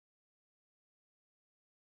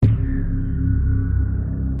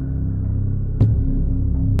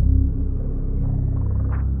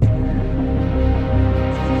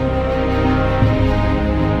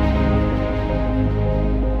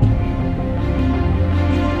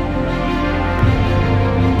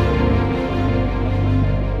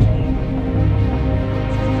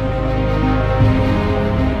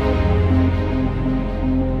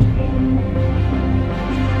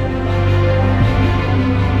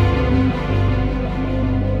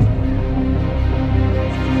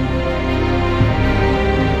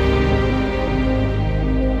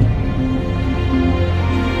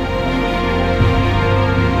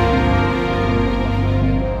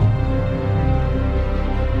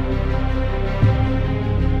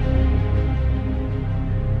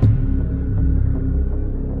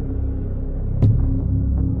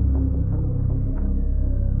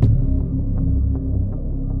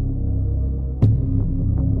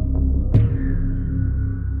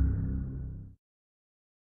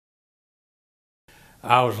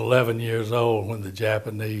I was 11 years old when the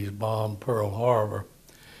Japanese bombed Pearl Harbor,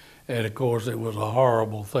 and of course it was a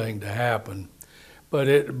horrible thing to happen. But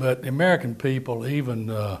the American people,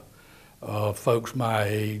 even folks my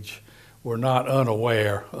age, were not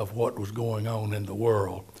unaware of what was going on in the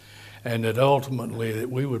world, and that ultimately that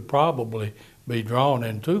we would probably be drawn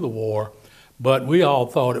into the war, but we all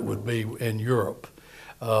thought it would be in Europe,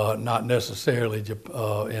 not necessarily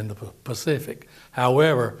in the Pacific.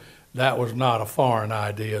 However, that was not a foreign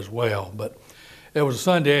idea as well. But it was a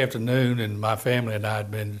Sunday afternoon, and my family and I had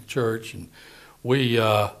been to church, and we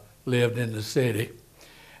lived in the city.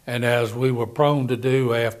 And as we were prone to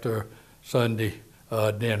do after Sunday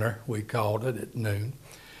dinner, we called it at noon,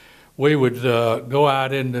 we would go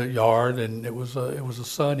out in the yard, and it was a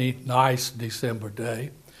sunny, nice December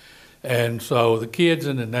day. And so the kids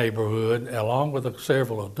in the neighborhood, along with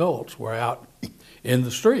several adults, were out in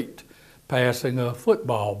the street passing a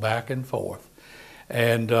football back and forth.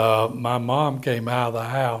 And my mom came out of the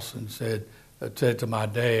house and said to my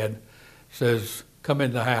dad, says, "Come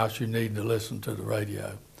in the house, you need to listen to the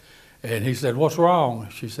radio." And he said, "What's wrong?"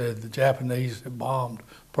 She said, "The Japanese have bombed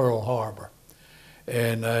Pearl Harbor."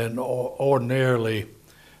 And an ordinarily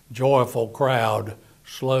joyful crowd,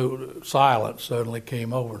 silence suddenly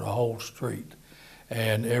came over the whole street,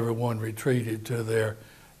 and everyone retreated to their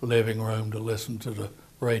living room to listen to the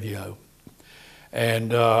radio.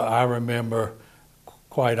 And I remember,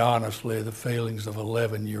 quite honestly, the feelings of an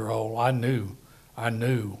 11-year-old. I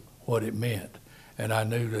knew what it meant, and I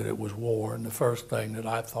knew that it was war, and the first thing that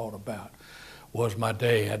I thought about was my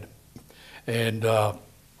dad. And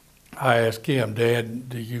I asked him, "Dad,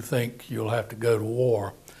 do you think you'll have to go to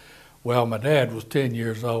war?" Well, my dad was 10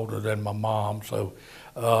 years older than my mom, so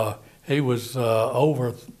he was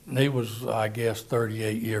I guess,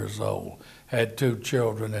 38 years old, had 2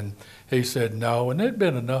 children, and he said no. And there'd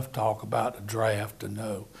been enough talk about the draft to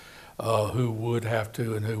know who would have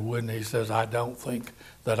to and who wouldn't. He says, "I don't think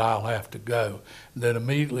that I'll have to go." And then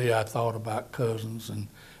immediately I thought about cousins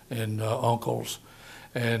and uncles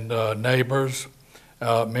and neighbors,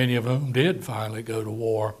 many of whom did finally go to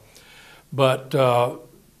war. But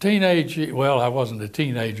well, I wasn't a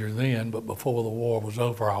teenager then, but before the war was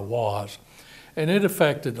over, I was. And it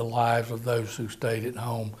affected the lives of those who stayed at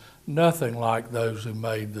home, nothing like those who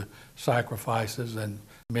made the sacrifices, and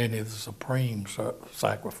many of the supreme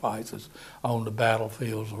sacrifices on the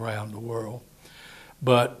battlefields around the world.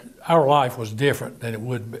 But our life was different than it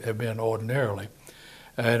would have been ordinarily.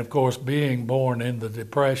 And of course, being born in the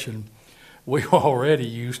Depression, we were already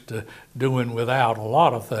used to doing without a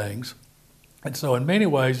lot of things. And so in many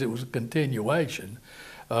ways, it was a continuation.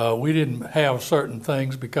 We didn't have certain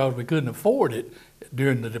things because we couldn't afford it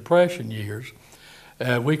during the Depression years.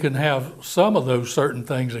 We can have some of those certain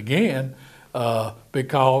things again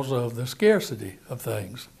because of the scarcity of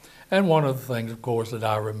things. And one of the things, of course, that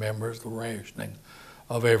I remember is the rationing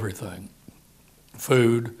of everything.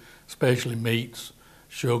 Food, especially meats,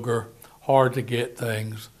 sugar, hard to get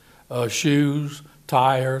things, shoes,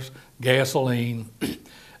 tires, gasoline.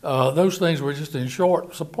 Those things were just in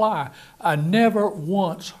short supply. I never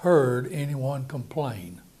once heard anyone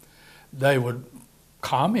complain. They would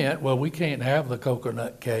comment, "Well, we can't have the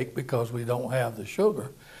coconut cake because we don't have the sugar."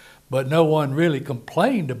 But no one really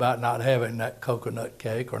complained about not having that coconut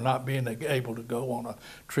cake or not being able to go on a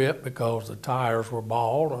trip because the tires were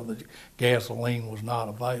bald or the gasoline was not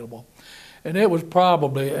available. And it was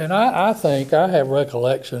probably, and I think I have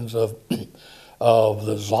recollections of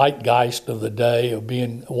the zeitgeist of the day of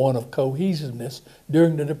being one of cohesiveness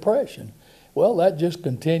during the Depression. Well, that just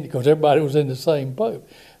continued because everybody was in the same boat.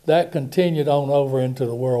 That continued on over into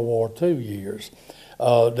the World War II years.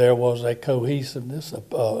 There was a cohesiveness,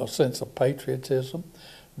 a sense of patriotism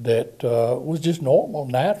that was just normal,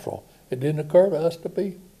 natural. It didn't occur to us to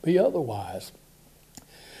be otherwise.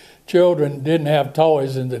 Children didn't have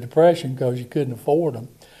toys in the Depression because you couldn't afford them.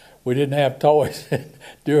 We didn't have toys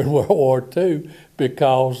during World War II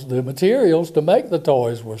because the materials to make the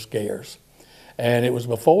toys were scarce. And it was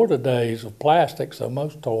before the days of plastic, so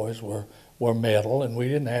most toys were metal, and we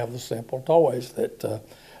didn't have the simple toys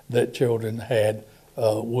that children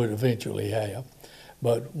would eventually have.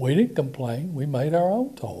 But we didn't complain. We made our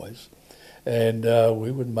own toys. And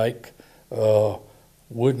we would make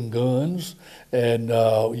wooden guns, and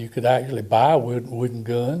you could actually buy wooden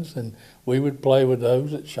guns, and we would play with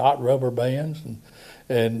those that shot rubber bands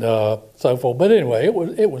and so forth. But anyway,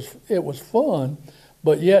 it was fun,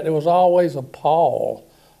 but yet there was always a pall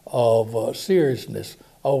of seriousness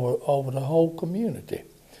over the whole community.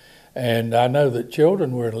 And I know that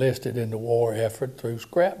children were enlisted in the war effort through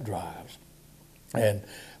scrap drives. And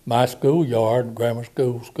my schoolyard, grammar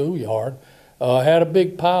school schoolyard, had a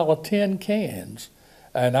big pile of tin cans.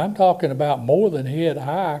 And I'm talking about more than head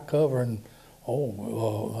high, covering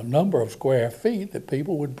a number of square feet, that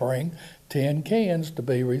people would bring tin cans to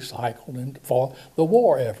be recycled for the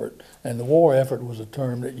war effort. And the war effort was a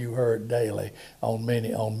term that you heard daily on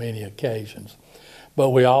many occasions.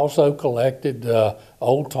 But we also collected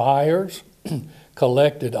old tires,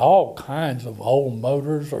 collected all kinds of old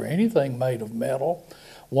motors or anything made of metal.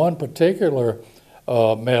 One particular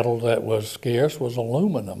metal that was scarce was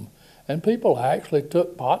aluminum. And people actually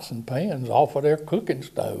took pots and pans off of their cooking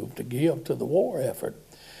stove to give to the war effort.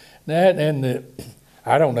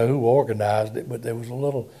 I don't know who organized it, but there was a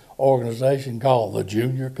little organization called the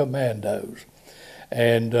Junior Commandos.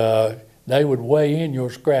 And they would weigh in your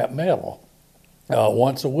scrap metal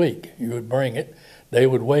once a week. You would bring it. They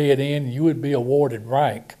would weigh it in. You would be awarded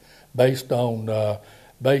rank based on the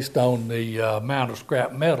amount of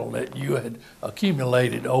scrap metal that you had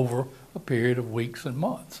accumulated over a period of weeks and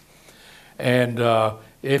months. And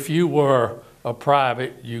if you were a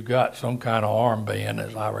private, you got some kind of armband,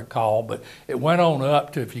 as I recall, but it went on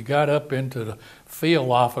up to, if you got up into the field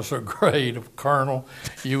officer grade of colonel,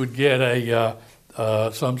 you would get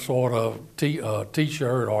some sort of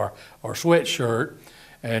t-shirt or sweatshirt,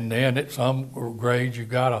 and then at some grades you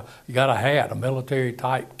got a hat, a military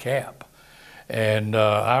type cap. And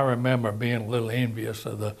I remember being a little envious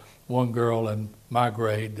of the one girl in my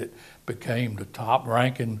grade that became the top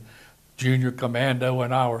ranking junior commando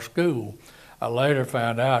in our school. I later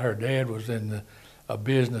found out her dad was in a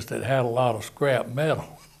business that had a lot of scrap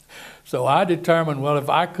metal. So I determined, well,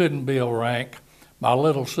 if I couldn't be a rank, my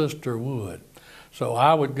little sister would. So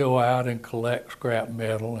I would go out and collect scrap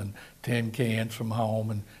metal and tin cans from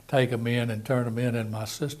home and take them in and turn them in my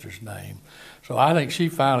sister's name. So I think she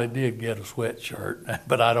finally did get a sweatshirt,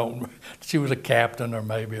 but she was a captain or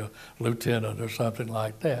maybe a lieutenant or something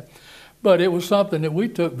like that. But it was something that we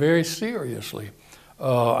took very seriously.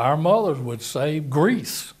 Our mothers would save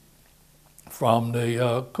grease from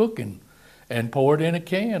the cooking and pour it in a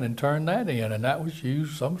can and turn that in, and that was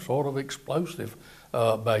used some sort of explosive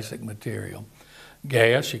basic material.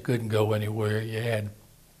 Gas, you couldn't go anywhere. You had,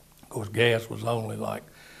 of course, gas was only like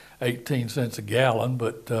 18 cents a gallon,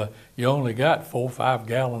 but you only got 4 or 5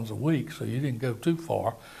 gallons a week, so you didn't go too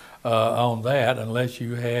far on that unless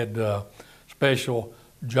you had special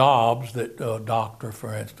jobs that a doctor,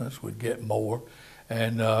 for instance, would get more,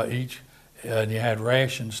 and you had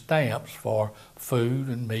ration stamps for food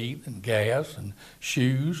and meat and gas and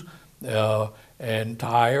shoes and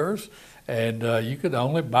tires, and you could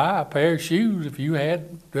only buy a pair of shoes if you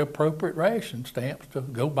had the appropriate ration stamps to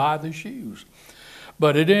go buy the shoes.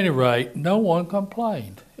 But at any rate, no one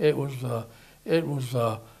complained. It was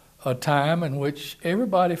a time in which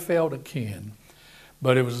everybody felt akin.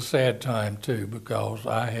 But it was a sad time, too, because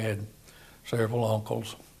I had several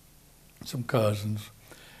uncles, some cousins,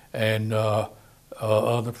 and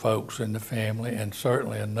other folks in the family, and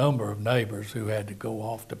certainly a number of neighbors who had to go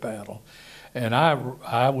off to battle. And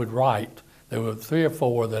I would write. There were 3 or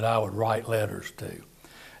 4 that I would write letters to.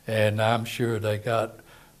 And I'm sure they got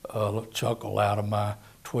a chuckle out of my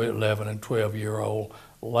 11 and 12-year-old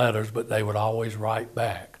letters, but they would always write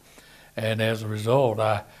back. And as a result,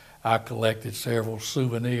 I collected several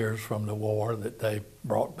souvenirs from the war that they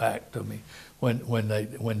brought back to me when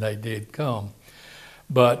they did come.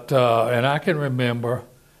 But and I can remember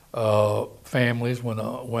families when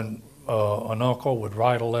an uncle would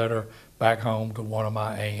write a letter back home to one of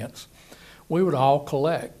my aunts. We would all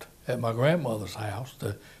collect at my grandmother's house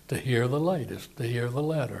to hear the latest, to hear the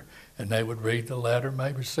letter, and they would read the letter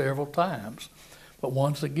maybe several times. But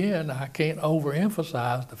once again, I can't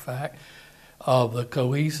overemphasize the fact of the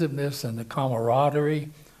cohesiveness and the camaraderie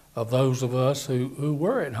of those of us who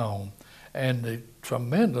were at home, and the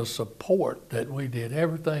tremendous support that we did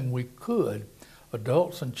everything we could,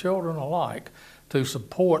 adults and children alike, to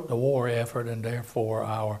support the war effort and therefore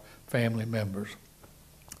our family members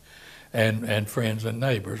and friends and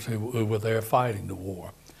neighbors who were there fighting the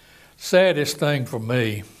war. Saddest thing for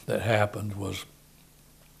me that happened was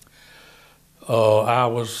I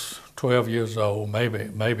was 12 years old,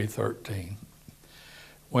 maybe 13,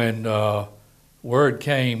 when word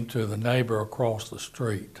came to the neighbor across the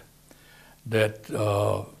street that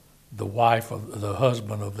the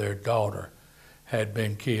husband of their daughter had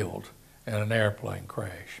been killed in an airplane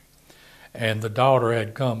crash. And the daughter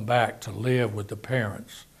had come back to live with the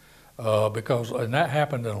parents and that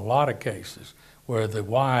happened in a lot of cases where the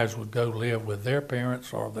wives would go live with their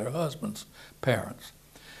parents or their husband's parents.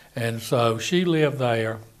 And so she lived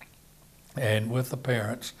there and with the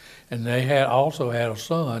parents, and they also had a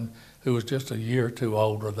son who was just a year or 2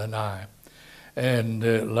 older than I. and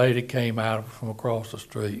the lady came out from across the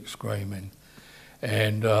street screaming,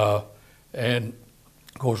 and of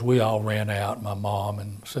course we all ran out. My mom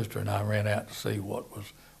and sister and I ran out to see what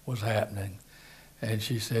was happening, and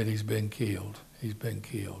she said, "He's been killed. He's been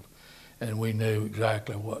killed," and we knew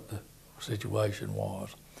exactly what the situation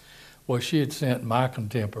was. Well, she had sent my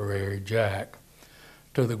contemporary Jack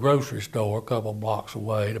to the grocery store a couple blocks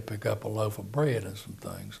away to pick up a loaf of bread and some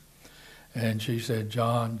things. And she said,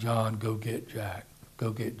 John, go get Jack.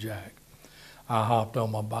 Go get Jack. I hopped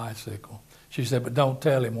on my bicycle. She said, but don't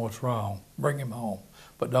tell him what's wrong. Bring him home,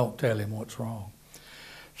 but don't tell him what's wrong.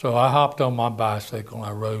 So I hopped on my bicycle and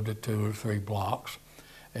I rode the 2 or 3 blocks.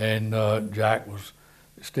 And Jack was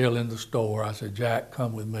still in the store. I said, Jack,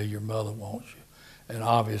 come with me. Your mother wants you. And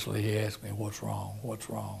obviously he asked me, what's wrong? What's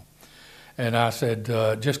wrong? And I said,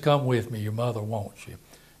 just come with me. Your mother wants you.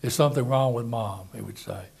 There's something wrong with Mom, he would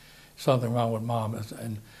say. Something wrong with Mom.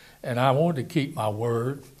 And I wanted to keep my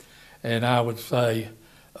word. And I would say,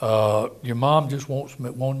 your mom just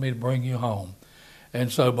wanted me to bring you home. And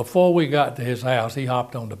so before we got to his house, he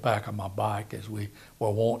hopped on the back of my bike, as we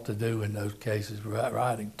were wont to do in those cases,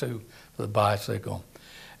 riding to the bicycle.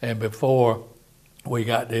 And before we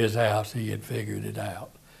got to his house, he had figured it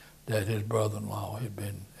out, that his brother-in-law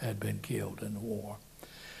had been killed in the war.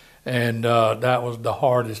 And that was the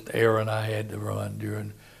hardest errand I had to run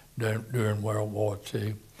during World War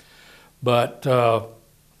II. But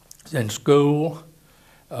in school,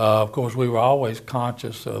 of course, we were always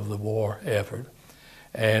conscious of the war effort.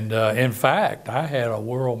 And in fact, I had a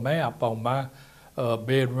world map on my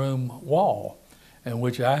bedroom wall, in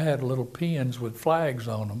which I had little pins with flags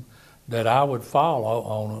on them that I would follow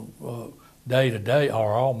on a day-to-day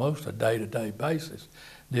or almost a day-to-day basis,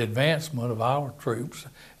 the advancement of our troops.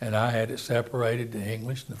 And I had it separated, the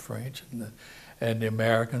English and the French and the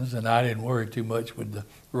Americans, and I didn't worry too much with the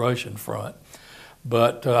Russian front.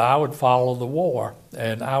 But I would follow the war,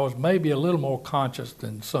 and I was maybe a little more conscious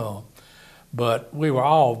than some. But we were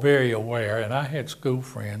all very aware, and I had school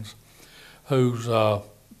friends whose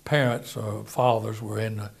parents or fathers were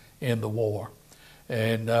in the war.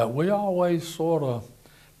 And we always sort of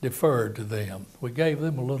deferred to them. We gave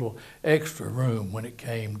them a little extra room when it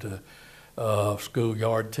came to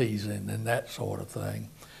schoolyard teasing and that sort of thing,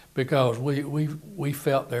 because we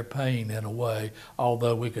felt their pain in a way,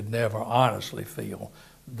 although we could never honestly feel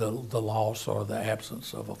the loss or the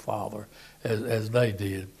absence of a father as they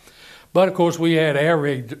did. But of course, we had air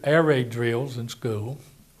raid drills in school.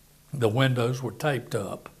 The windows were taped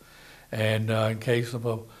up, and in case of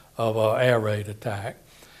an air raid attack,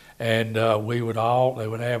 and they would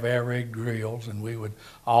have air raid drills, and we would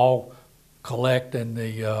all collect in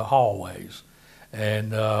the hallways,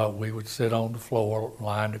 and we would sit on the floor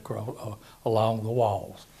lined across along the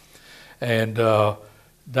walls, and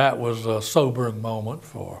that was a sobering moment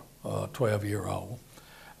for a 12-year-old.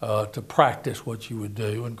 To practice what you would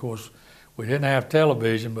do. And of course, we didn't have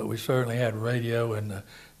television, but we certainly had radio and the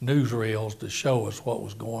newsreels to show us what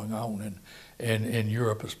was going on in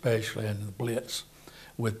Europe, especially in the Blitz,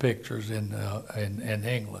 with pictures in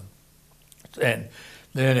England. And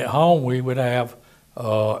then at home, we would have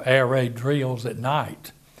air raid drills at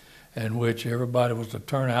night, in which everybody was to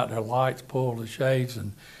turn out their lights, pull the shades,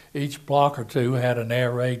 and each block or two had an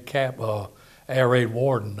air raid air raid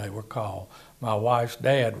warden, they were called. My wife's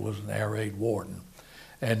dad was an air raid warden.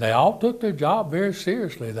 And they all took their job very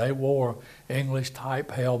seriously. They wore English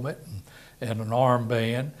type helmet and an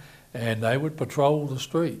armband, and they would patrol the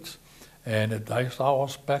streets. And if they saw a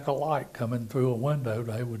speck of light coming through a window,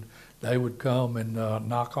 they would come and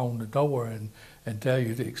knock on the door and tell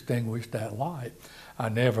you to extinguish that light. I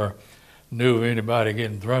never knew of anybody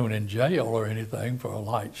getting thrown in jail or anything for a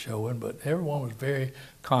light showing, but everyone was very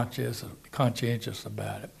conscientious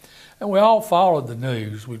about it. And we all followed the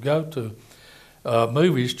news. We'd go to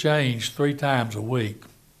movies changed 3 times a week,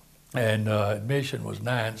 and admission was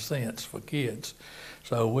 9 cents for kids.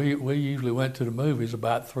 So we usually went to the movies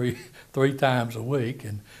about three times a week,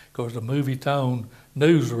 and of course the movie tone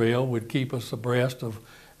newsreel would keep us abreast of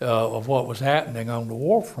what was happening on the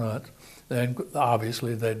war front. And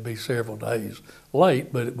obviously they'd be several days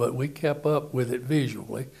late, but we kept up with it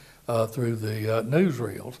visually through the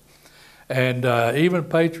newsreels. And even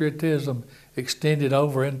patriotism extended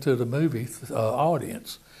over into the movie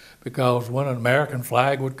audience, because when an American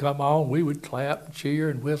flag would come on, we would clap and cheer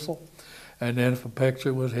and whistle. And then if a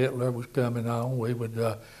picture was Hitler was coming on, we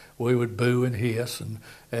would boo and hiss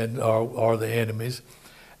or the enemies.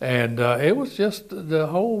 And it was just the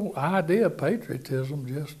whole idea of patriotism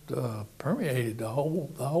just permeated the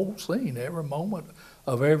whole scene, every moment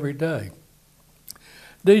of every day.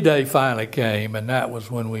 D-Day finally came, and that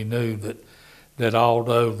was when we knew that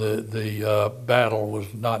although the battle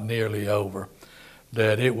was not nearly over,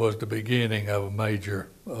 that it was the beginning of a major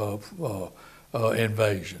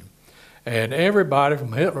invasion. And everybody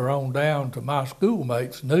from Hitler on down to my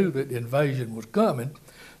schoolmates knew that the invasion was coming.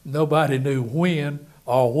 Nobody knew when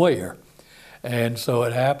or where. And so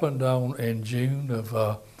it happened in June of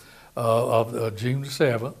June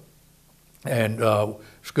 7th. And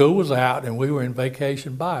school was out, and we were in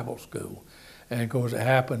vacation Bible school. And of course, it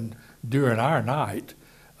happened during our night,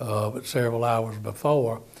 but several hours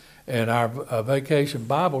before. And our vacation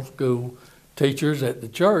Bible school teachers at the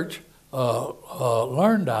church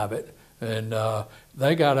learned of it. And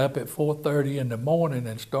they got up at 4:30 in the morning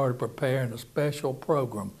and started preparing a special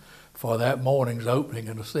program for that morning's opening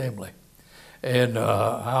and assembly. And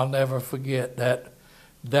I'll never forget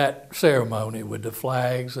that ceremony with the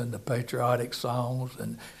flags and the patriotic songs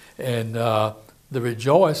and the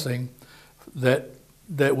rejoicing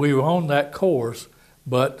that we were on that course,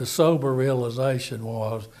 but the sober realization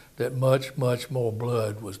was that much, much more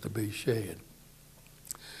blood was to be shed.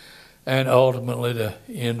 And ultimately the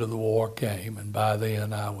end of the war came, and by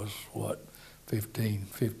then I was,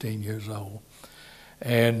 15 years old.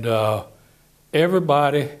 And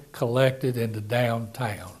everybody collected into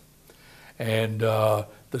downtown, and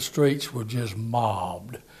the streets were just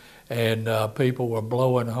mobbed, and people were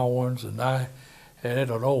blowing horns, and I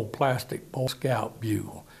had an old plastic Boy Scout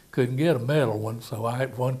bugle. Couldn't get a metal one, so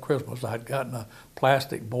one Christmas I'd gotten a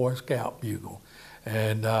plastic Boy Scout bugle.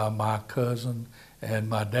 And my cousin and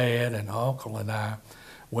my dad and uncle and I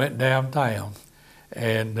went downtown,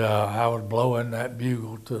 and I was blowing that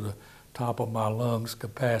bugle to the top of my lungs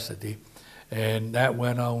capacity, and that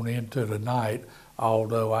went on into the night.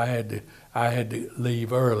 Although I had to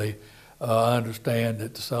leave early, understand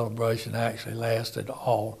that the celebration actually lasted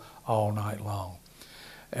all night long.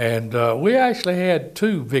 And we actually had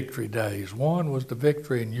 2 victory days. One was the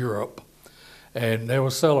victory in Europe, and there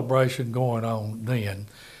was celebration going on then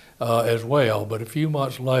as well. But a few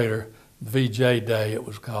months later, VJ Day it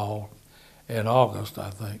was called, in August,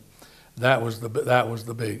 I think. That was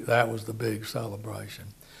the big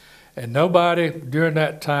celebration. And nobody during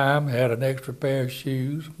that time had an extra pair of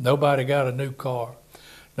shoes. Nobody got a new car.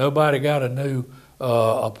 Nobody got a new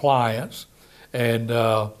appliance. And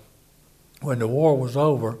when the war was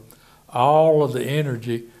over, all of the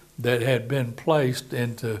energy that had been placed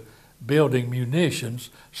into building munitions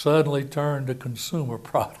suddenly turned to consumer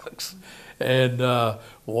products. And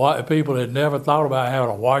people had never thought about having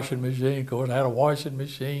a washing machine. Of course, had a washing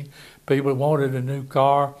machine. People wanted a new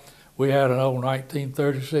car. We had an old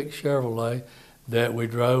 1936 Chevrolet that we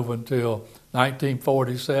drove until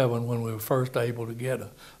 1947 when we were first able to get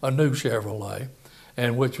a new Chevrolet,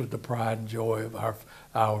 and which was the pride and joy of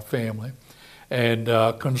our family. And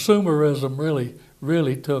consumerism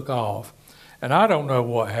really took off. And I don't know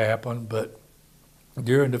what happened, but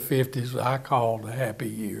during the 50s, I called the happy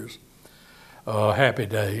years, happy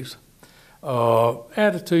days.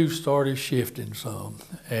 Attitudes started shifting some,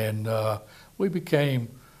 and we became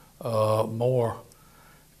more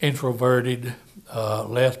introverted,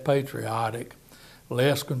 less patriotic,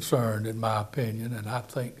 less concerned, in my opinion, and I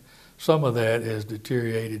think some of that has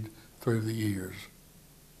deteriorated through the years.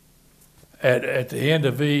 At the end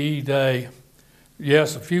of VE Day,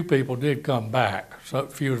 yes, a few people did come back. A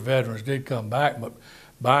few veterans did come back, but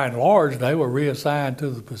by and large, they were reassigned to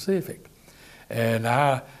the Pacific. And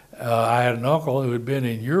I had an uncle who had been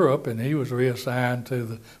in Europe, and he was reassigned to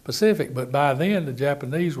the Pacific. But by then, the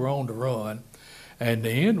Japanese were on the run, and the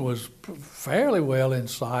end was fairly well in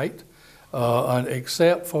sight,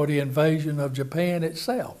 except for the invasion of Japan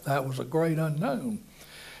itself. That was a great unknown.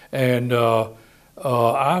 And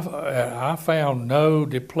I found no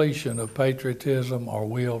depletion of patriotism or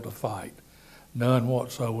will to fight, none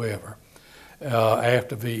whatsoever.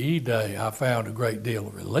 After VE Day, I found a great deal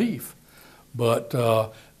of relief. But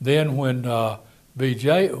then when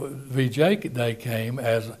VJ Day came,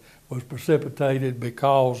 as was precipitated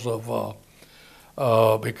because of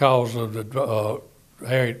the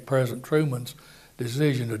President Truman's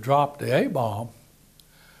decision to drop the A-bomb,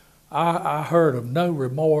 I heard of no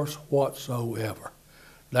remorse whatsoever.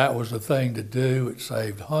 That was the thing to do. It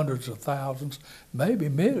saved hundreds of thousands, maybe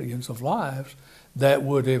millions of lives that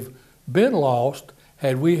would have been lost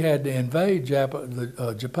had we had to invade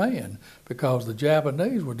Japan, because the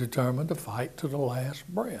Japanese were determined to fight to the last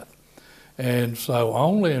breath. And so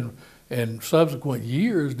only in subsequent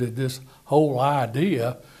years did this whole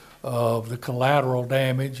idea of the collateral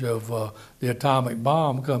damage of the atomic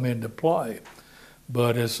bomb come into play.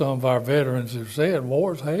 But as some of our veterans have said,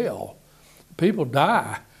 war's hell. People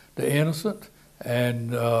die, the innocent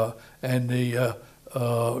and the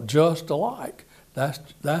just alike.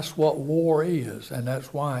 That's what war is, and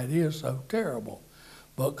that's why it is so terrible.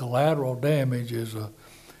 But collateral damage is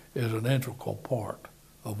an integral part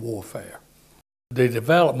of warfare. The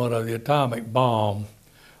development of the atomic bomb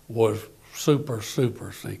was super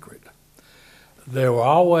secret. There were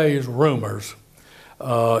always rumors,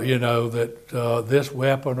 that this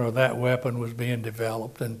weapon or that weapon was being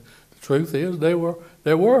developed, and the truth is there were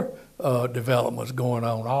developments going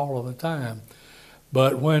on all of the time.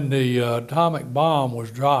 But when the atomic bomb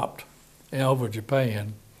was dropped over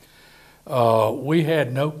Japan, we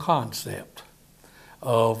had no concept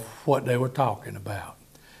of what they were talking about.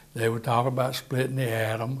 They were talking about splitting the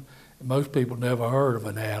atom. Most people never heard of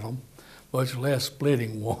an atom, much less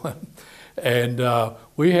splitting one. And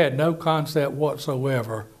we had no concept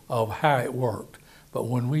whatsoever of how it worked. But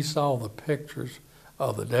when we saw the pictures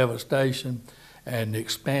of the devastation and the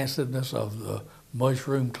expansiveness of the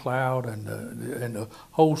mushroom cloud and the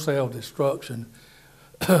wholesale destruction,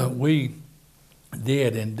 we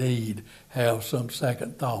did indeed have some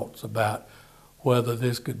second thoughts about whether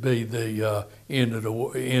this could be the end of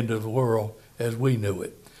the world as we knew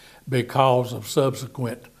it, because of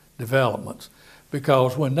subsequent developments.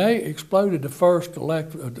 Because when they exploded the first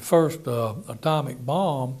atomic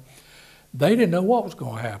bomb, they didn't know what was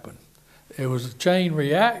going to happen. It was a chain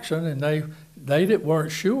reaction, and they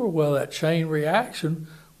weren't sure whether that chain reaction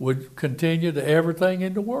would continue to everything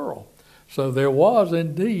in the world. So there was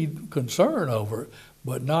indeed concern over it,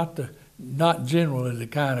 but not generally the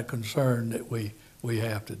kind of concern that we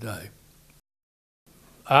have today.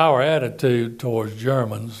 Our attitude towards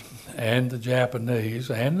Germans and the Japanese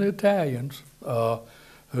and the Italians,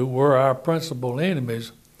 who were our principal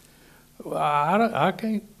enemies, I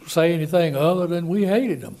can't say anything other than we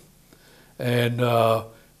hated them. And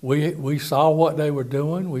we saw what they were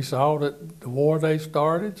doing. We saw that the war they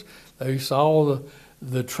started. They saw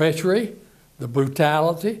the treachery, the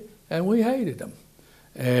brutality, and we hated them.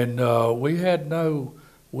 And we had no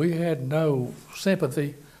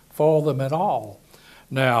sympathy for them at all.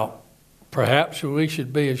 Now, perhaps we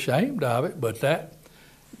should be ashamed of it, but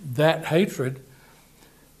that hatred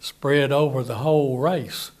spread over the whole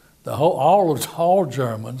race, all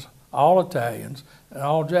Germans, all Italians, and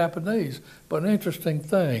all Japanese. But an interesting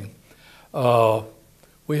thing,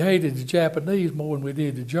 we hated the Japanese more than we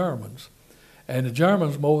did the Germans, and the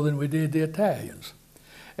Germans more than we did the Italians.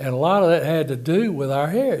 And a lot of that had to do with our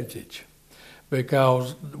heritage,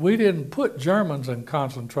 because we didn't put Germans in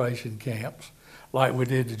concentration camps like we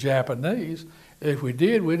did the Japanese. If we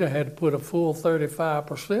did, we'd have had to put a full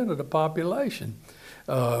 35% of the population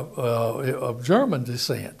of German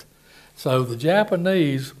descent. So the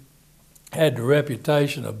Japanese had the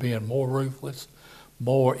reputation of being more ruthless,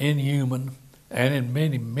 more inhuman, and in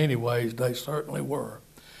many ways they certainly were.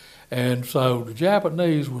 And so the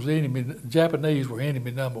Japanese were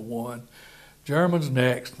enemy number one, Germans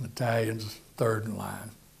next, and Italians third in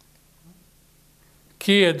line.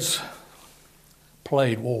 Kids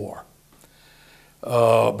played war.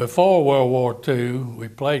 Before World War II, we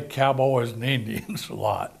played cowboys and Indians a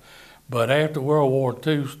lot. But after World War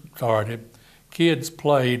II started, kids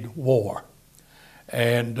played war.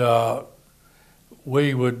 And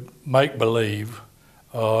we would make believe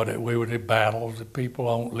that we would have battles, that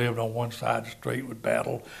people lived on one side of the street would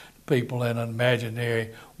battle people in an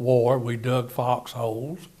imaginary war. We dug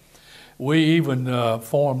foxholes. We even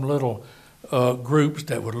formed little groups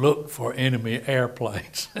that would look for enemy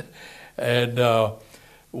airplanes. And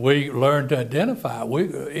we learned to identify.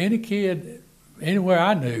 Any kid anywhere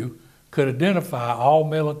I knew could identify all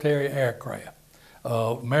military aircraft,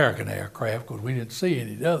 American aircraft, because we didn't see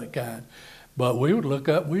any other kind. But we would look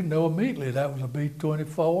up, we'd know immediately that was a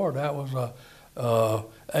B-24, that was a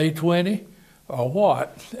A-20, or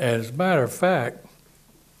what. As a matter of fact,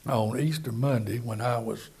 on Easter Monday, when I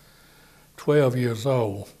was 12 years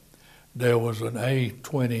old, there was an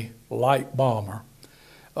A-20 light bomber,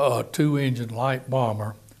 a two-engine light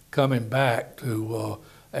bomber, coming back to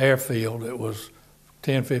airfield that was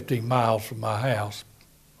 10, 15 miles from my house.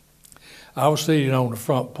 I was sitting on the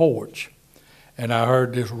front porch, and I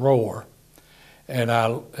heard this roar, and I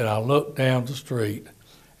looked down the street,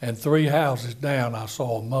 and 3 houses down I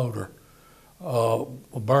saw a motor, a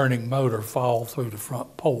burning motor fall through the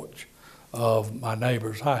front porch of my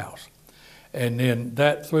neighbor's house. And then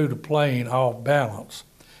that threw the plane off balance,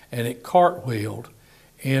 and it cartwheeled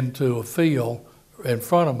into a field in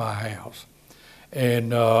front of my house.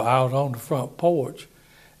 And I was on the front porch,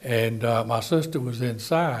 and my sister was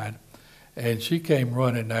inside, and she came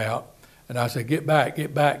running out, and I said, "Get back,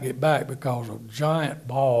 get back, get back," because a giant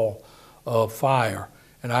ball of fire,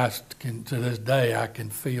 and to this day, I can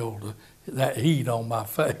feel that heat on my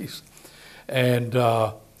face. And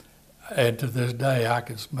to this day, I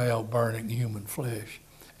can smell burning human flesh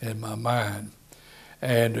in my mind.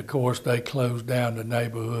 And of course, they closed down the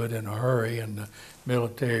neighborhood in a hurry, and the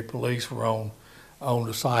military police were on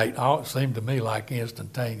the site. It seemed to me like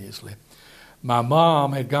instantaneously. My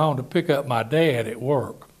mom had gone to pick up my dad at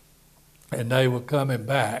work, and they were coming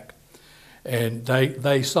back, and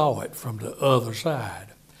they saw it from the other side,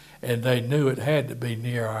 and they knew it had to be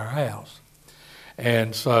near our house.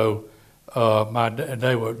 And so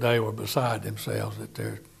they were beside themselves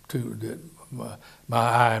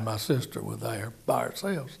I and my sister were there by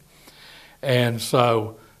ourselves. And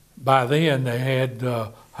so by then they had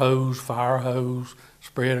fire hose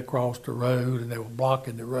spread across the road, and they were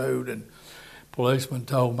blocking the road, and policeman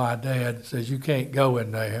told my dad, says, "You can't go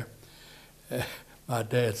in there." My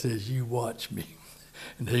dad says, "You watch me."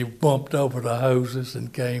 And he bumped over the hoses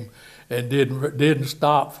and came and didn't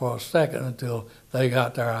stop for a second until they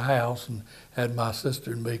got to our house and had my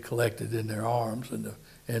sister and me collected in their arms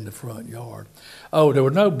in the front yard. Oh, there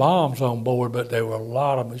were no bombs on board, but there were a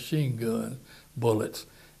lot of machine gun bullets,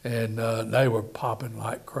 and they were popping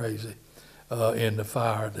like crazy in the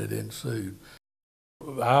fire that ensued.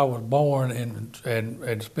 I was born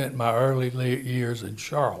and spent my early years in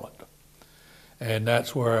Charlotte, and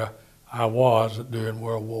that's where I was during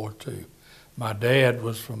World War II. My dad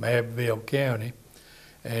was from Abbeville County,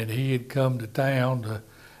 and he had come to town.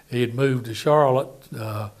 He had moved to Charlotte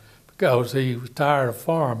because he was tired of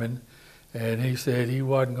farming, and he said he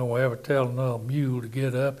wasn't going to ever tell another mule to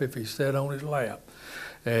get up if he sat on his lap.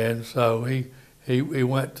 And so he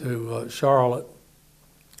went to Charlotte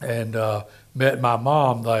and met my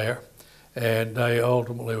mom there, and they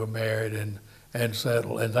ultimately were married and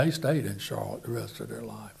settled, and they stayed in Charlotte the rest of their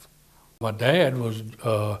life. My dad was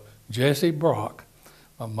Jesse Brock.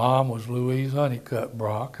 My mom was Louise Honeycutt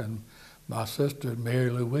Brock, and my sister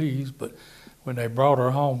Mary Louise. But when they brought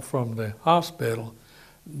her home from the hospital,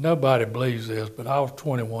 nobody believes this, but I was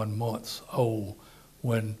 21 months old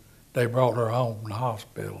when they brought her home from the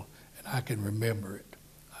hospital, and I can remember it.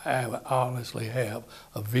 I honestly have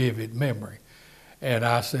a vivid memory. And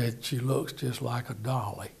I said, "She looks just like a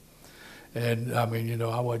dolly." And I mean,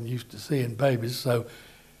 I wasn't used to seeing babies, so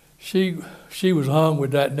she was hung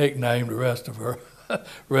with that nickname the rest of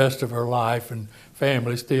her life, and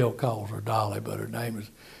family still calls her Dolly, but her name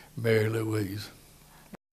is Mary Louise.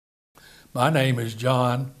 My name is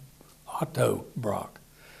John Otto Brock.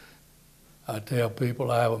 I tell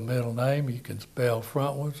people I have a middle name. You can spell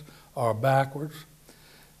frontwards or backwards,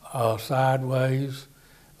 sideways.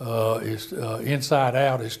 Inside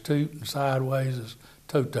out is toot, and sideways is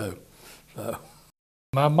toto. So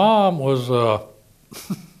my mom was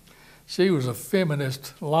she was a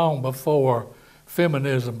feminist long before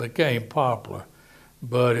feminism became popular,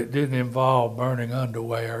 but it didn't involve burning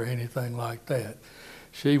underwear or anything like that.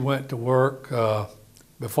 She went to work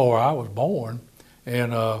before I was born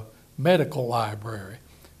in a medical library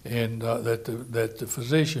that the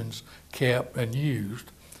physicians kept and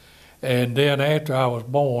used. And then after I was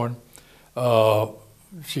born,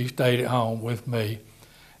 she stayed at home with me.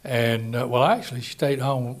 And actually she stayed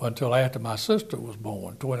home until after my sister was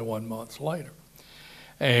born, 21 months later.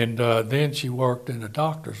 And then she worked in a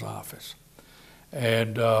doctor's office.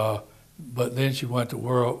 And but then she went to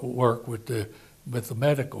work with the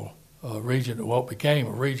medical region, what became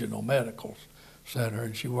a regional medical center,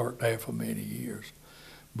 and she worked there for many years.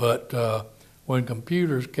 But when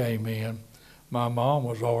computers came in, my mom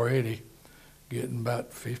was already getting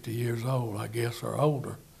about 50 years old, I guess, or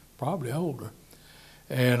older, probably older.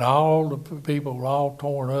 And all the people were all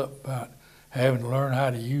torn up about having to learn how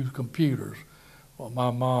to use computers. Well,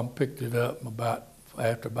 my mom picked it up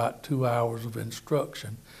after about 2 hours of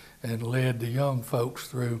instruction and led the young folks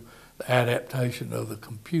through the adaptation of the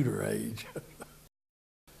computer age.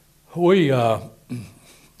 We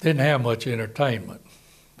didn't have much entertainment,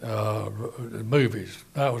 movies,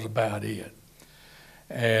 that was about it.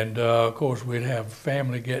 And of course we'd have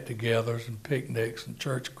family get-togethers and picnics and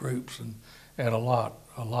church groups and a lot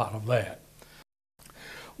of that.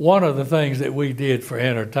 One of the things that we did for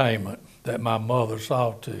entertainment that my mother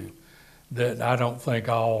saw to, that I don't think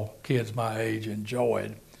all kids my age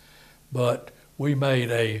enjoyed, but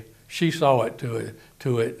she saw it to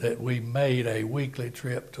it that we made a weekly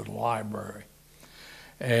trip to the library.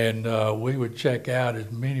 And we would check out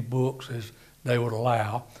as many books as they would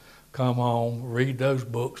allow, come home, read those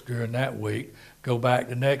books during that week, go back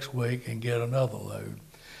the next week and get another load.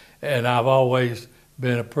 And I've always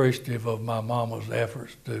been appreciative of my mama's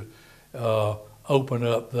efforts to open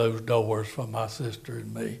up those doors for my sister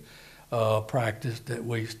and me, practice that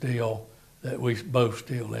we both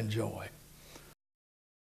still enjoy.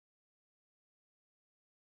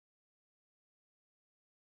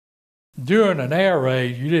 During an air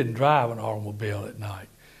raid, you didn't drive an automobile at night.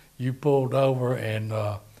 You pulled over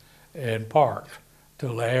and parked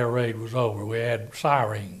till the air raid was over. We had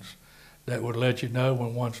sirens that would let you know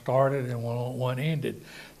when one started and when one ended.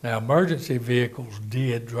 Now, emergency vehicles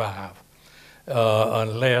did drive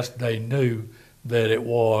unless they knew that it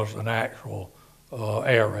was an actual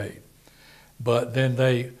air raid. But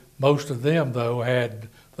then most of them though had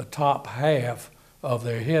the top half of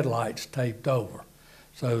their headlights taped over,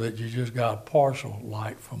 so that you just got partial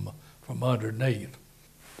light from underneath.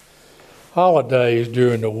 Holidays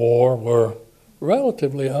during the war were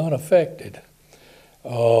relatively unaffected.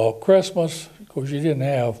 Christmas, of course, you didn't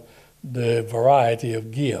have the variety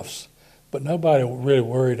of gifts, but nobody really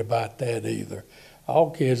worried about that either.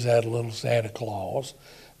 All kids had a little Santa Claus,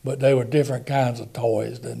 but they were different kinds of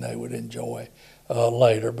toys than they would enjoy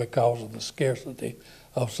later because of the scarcity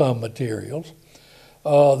of some materials.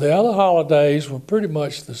 The other holidays were pretty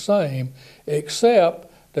much the same,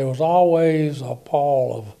 except there was always a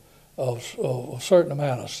pall of a certain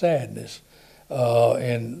amount of sadness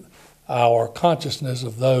in our consciousness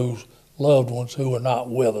of those loved ones who were not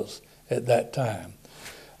with us at that time.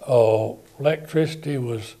 Electricity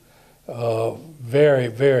was very,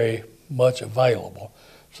 very much available,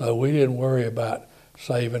 so we didn't worry about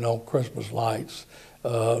saving on Christmas lights,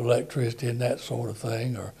 electricity and that sort of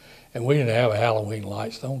thing, and we didn't have Halloween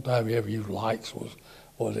lights. The only time we ever used lights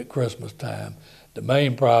was at Christmas time. The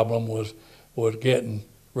main problem was getting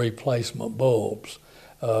replacement bulbs.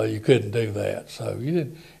 You couldn't do that, so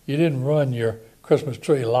you didn't run your Christmas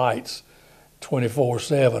tree lights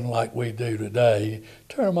 24/7 like we do today.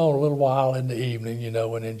 Turn them on a little while in the evening,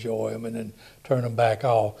 and enjoy them, and then turn them back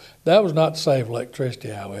off. That was not to save electricity,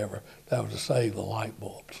 however. That was to save the light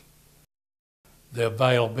bulbs. The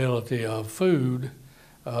availability of food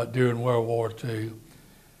during World War II,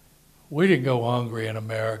 we didn't go hungry in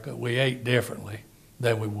America. We ate differently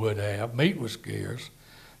than we would have. Meat was scarce,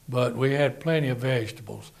 but we had plenty of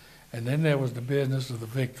vegetables. And then there was the business of the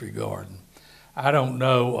Victory Garden. I don't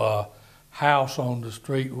know a house on the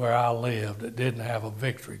street where I lived that didn't have a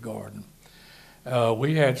Victory Garden.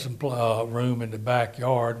 We had some room in the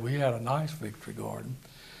backyard. We had a nice Victory Garden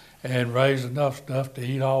and raised enough stuff to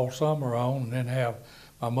eat all summer on, and then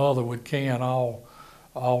my mother would can all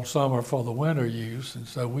summer for the winter use, and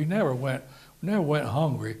so we never went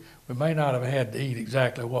hungry. We may not have had to eat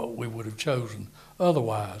exactly what we would have chosen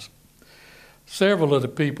otherwise. Several of the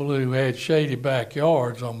people who had shady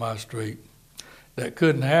backyards on my street that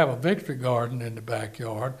couldn't have a Victory Garden in the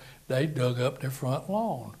backyard, they dug up their front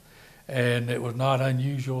lawn. And it was not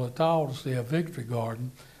unusual at all to see a Victory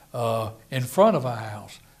Garden in front of a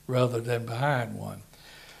house rather than behind one.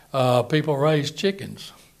 People raised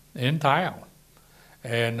chickens in town.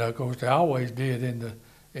 And of course, they always did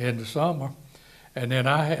in the summer. And then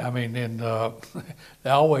they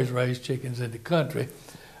always raised chickens in the country,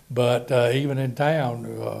 but even in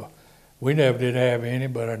town, we never did have any.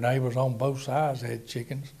 But our neighbors on both sides had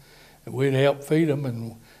chickens, and we'd help feed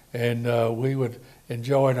them, and we would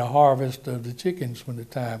enjoy the harvest of the chickens when the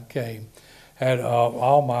time came. Had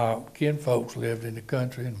all my kinfolks lived in the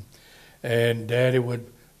country, and Daddy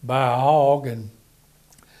would buy a hog and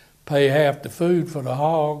pay half the food for the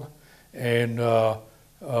hog, and my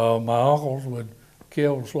uncles would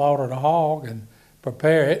slaughter the hog and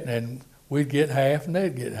prepare it, and we'd get half and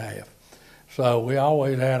they'd get half. So we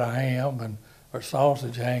always had a ham or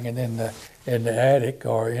sausage hanging in the attic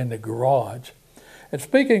or in the garage. And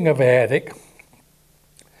speaking of attic,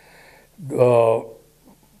 on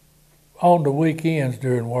the weekends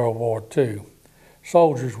during World War II,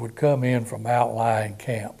 soldiers would come in from outlying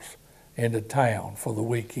camps into town for the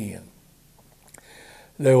weekend.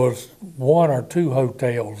 There was 1 or 2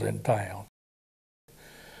 hotels in town,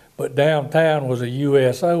 but downtown was a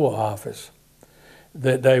USO office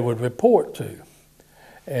that they would report to.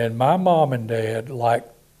 And my mom and dad, like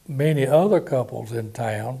many other couples in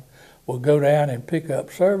town, would go down and pick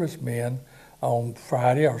up servicemen on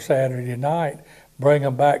Friday or Saturday night, bring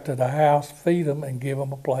them back to the house, feed them, and give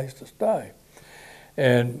them a place to stay.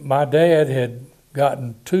 And my dad had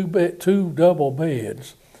gotten two double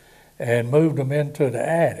beds and moved them into the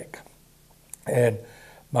attic. And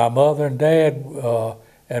my mother and dad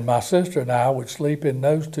and my sister and I would sleep in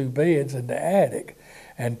those 2 beds in the attic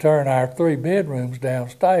and turn our 3 bedrooms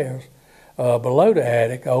downstairs below the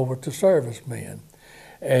attic over to servicemen,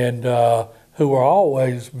 and who were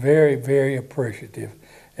always very, very appreciative.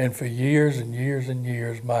 And for years and years and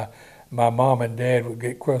years, my mom and dad would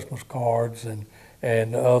get Christmas cards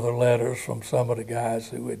and other letters from some of the guys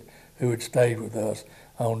who had stayed with us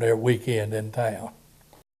on their weekend in town.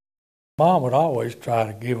 Mom would always try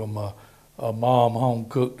to give them a a mom home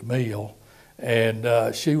cooked meal,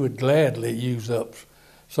 and she would gladly use up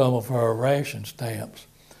some of her ration stamps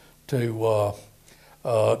to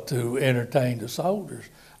entertain the soldiers.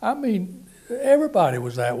 I mean, everybody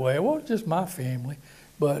was that way. It wasn't just my family,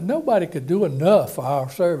 but nobody could do enough for our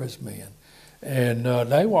servicemen. And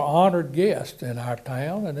they were honored guests in our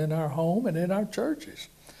town and in our home and in our churches.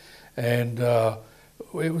 And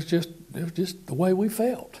it was just the way we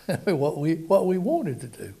felt, what we wanted to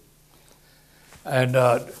do. And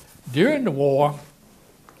during the war,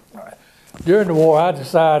 I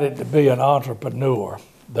decided to be an entrepreneur.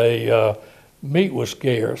 Meat was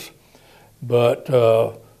scarce, but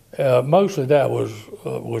mostly that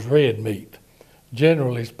was red meat.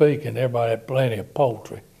 Generally speaking, everybody had plenty of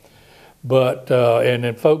poultry. But and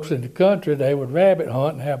then folks in the country, they would rabbit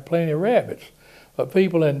hunt and have plenty of rabbits. But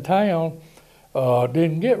people in town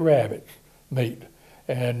didn't get rabbit meat.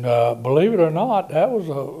 And believe it or not, that was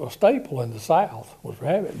a staple in the South, was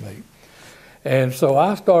rabbit meat. And so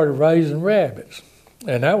I started raising rabbits.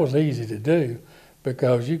 And that was easy to do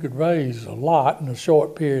because you could raise a lot in a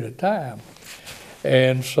short period of time.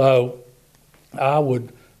 And so I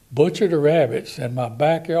would butcher the rabbits in my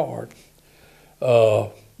backyard,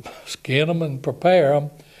 skin them and prepare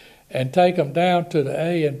them, and take them down to the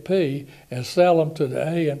A&P and sell them to the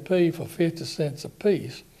A&P for 50 cents a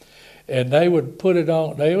piece. And they would put it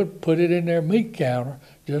in their meat counter,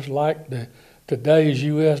 just like today's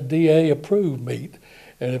USDA approved meat.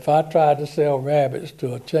 And if I tried to sell rabbits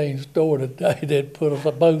to a chain store today, they'd put us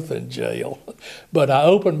both in jail. But I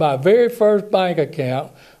opened my very first bank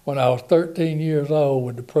account when I was 13 years old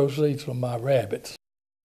with the proceeds from my rabbits.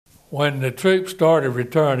 When the troops started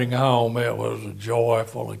returning home, it was a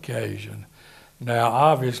joyful occasion. Now,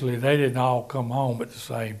 obviously, they didn't all come home at the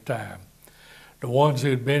same time. The ones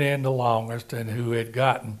who'd been in the longest and who had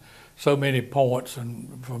gotten so many points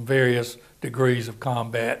from various degrees of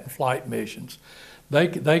combat and flight missions, they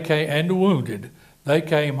came, and the wounded, they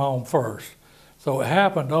came home first. So it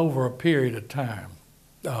happened over a period of time.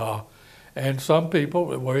 And some people,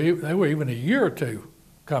 they were even a year or two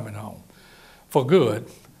coming home for good.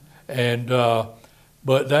 And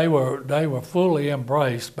but they were fully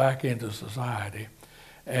embraced back into society,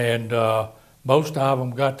 and most of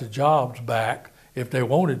them got the jobs back if they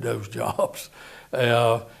wanted those jobs.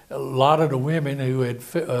 A lot of the women who had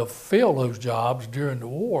filled those jobs during the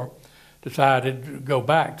war decided to go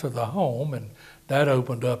back to the home, and that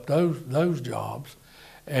opened up those jobs,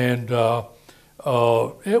 and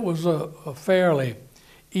it was a fairly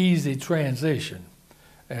easy transition.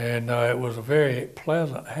 And it was a very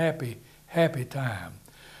pleasant, happy time.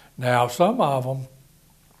 Now, some of them,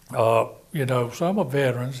 some of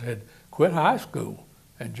veterans had quit high school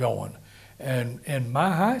and joined. And in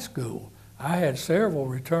my high school, I had several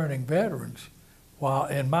returning veterans while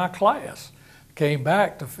in my class came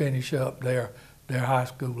back to finish up their high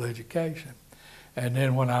school education. And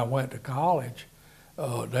then when I went to college,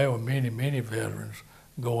 there were many veterans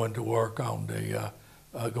going to work on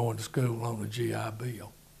going to school on the GI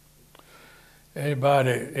Bill.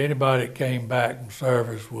 Anybody that came back from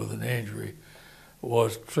service with an injury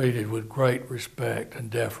was treated with great respect and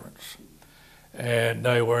deference, and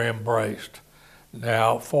they were embraced.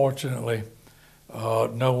 Now, fortunately,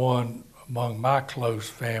 no one among my close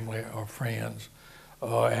family or friends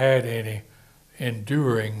had any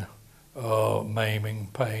enduring maiming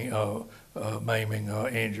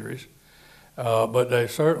injuries, but they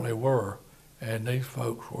certainly were, and these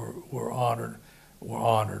folks were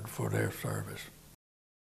honored for their service.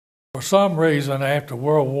 For some reason, after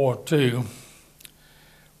World War II,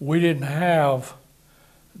 we didn't have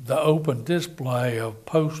the open display of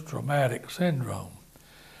post-traumatic syndrome.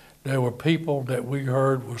 There were people that we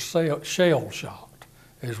heard were shell-shocked,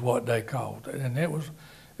 is what they called it, and it was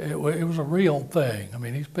a real thing. I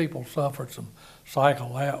mean, these people suffered some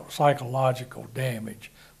psychological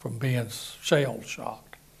damage from being shell-shocked.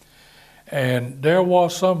 And there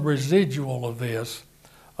was some residual of this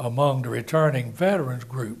among the returning veterans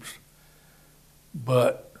groups,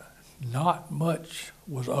 but not much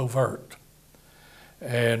was overt.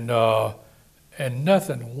 And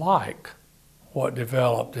nothing like what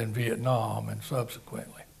developed in Vietnam and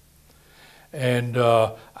subsequently. And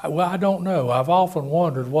I don't know. I've often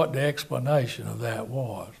wondered what the explanation of that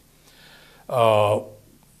was.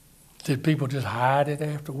 Did people just hide it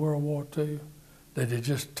after World War II? Did they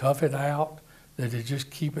just tough it out? Did they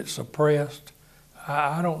just keep it suppressed?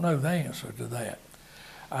 I don't know the answer to that.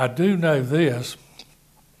 I do know this,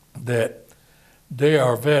 that there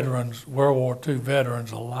are veterans, World War II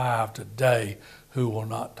veterans alive today who will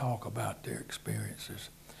not talk about their experiences.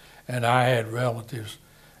 And I had relatives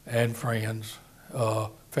and friends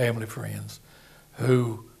family friends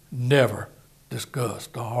who never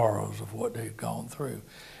discussed the horrors of what they'd gone through.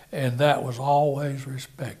 And that was always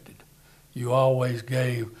respected. You always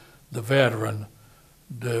gave the veteran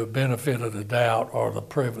the benefit of the doubt or the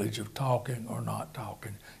privilege of talking or not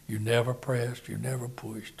talking. You never pressed, you never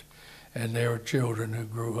pushed. And there were children who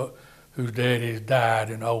grew up, whose daddies died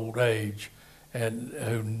in old age and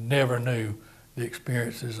who never knew the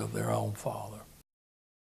experiences of their own father.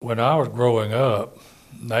 When I was growing up,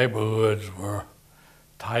 neighborhoods were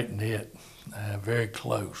tight-knit, very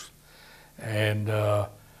close. And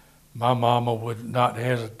my mama would not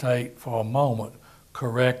hesitate for a moment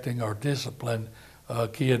correcting or disciplining a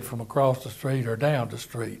kid from across the street or down the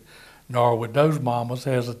street, nor would those mamas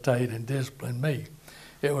hesitate and discipline me.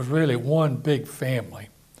 It was really one big family.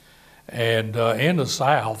 And in the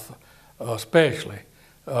South, especially,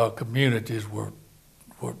 communities were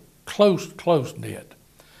close-knit.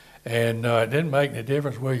 And it didn't make any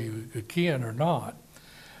difference whether you were kin or not.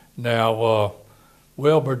 Now,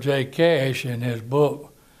 Wilbur J. Cash, in his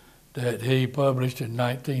book that he published in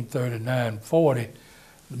 1939-40,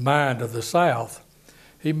 The Mind of the South,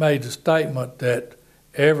 he made the statement that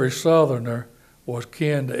every Southerner was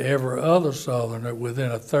kin to every other Southerner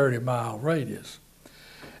within a 30-mile radius.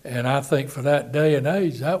 And I think for that day and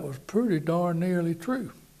age, that was pretty darn nearly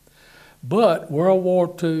true. But World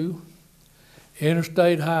War II,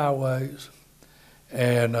 interstate highways,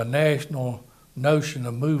 and a national notion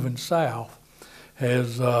of moving south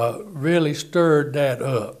has really stirred that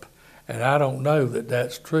up. And I don't know that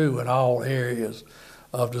that's true in all areas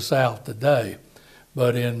of the South today.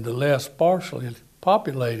 But in the less sparsely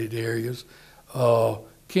populated areas,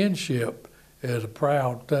 kinship is a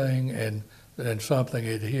proud thing and something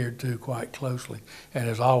adhered to quite closely and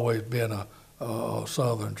has always been a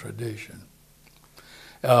Southern tradition.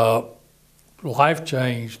 Life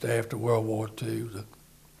changed after World War II. The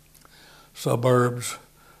suburbs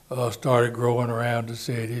started growing around the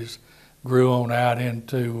cities, grew on out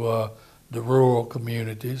into the rural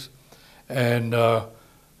communities, and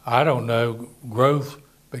I don't know, growth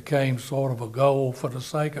became sort of a goal for the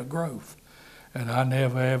sake of growth. And I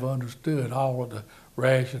never have understood all of the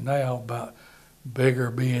rationale about bigger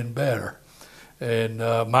being better. And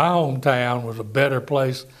my hometown was a better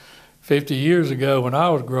place 50 years ago when I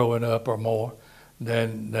was growing up or more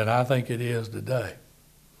than I think it is today.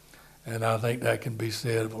 And I think that can be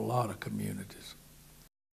said of a lot of communities.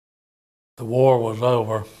 The war was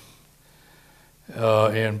over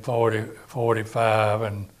in 45,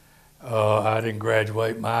 and I didn't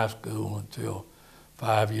graduate from high school until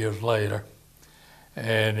 5 years later.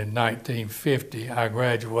 And in 1950, I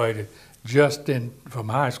graduated from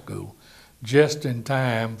high school, just in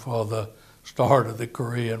time for the start of the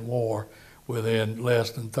Korean War within less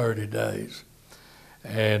than 30 days.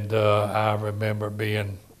 And I remember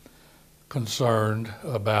being concerned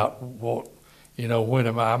about what, when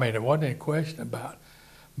I mean, there wasn't any question about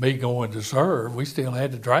me going to serve. We still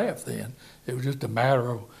had to draft then. It was just a matter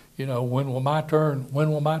of, when will my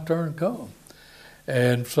turn come?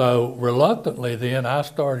 And so reluctantly then I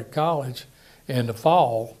started college in the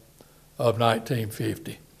fall of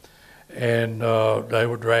 1950. And they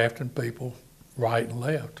were drafting people right and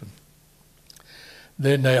left. And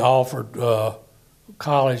then they offered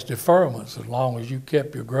college deferments. As long as you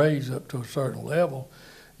kept your grades up to a certain level,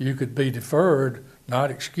 you could be deferred, not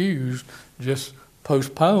excused, just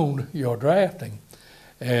postponed your drafting.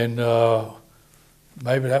 And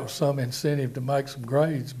maybe that was some incentive to make some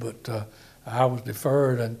grades, but I was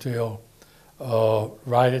deferred until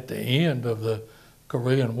right at the end of the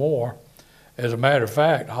Korean War. As a matter of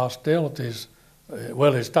fact, hostilities,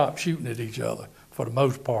 they stopped shooting at each other for the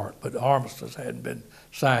most part, but the armistice hadn't been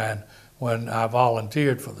signed when I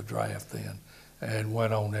volunteered for the draft then and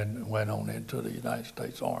went on into the United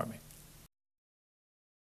States Army.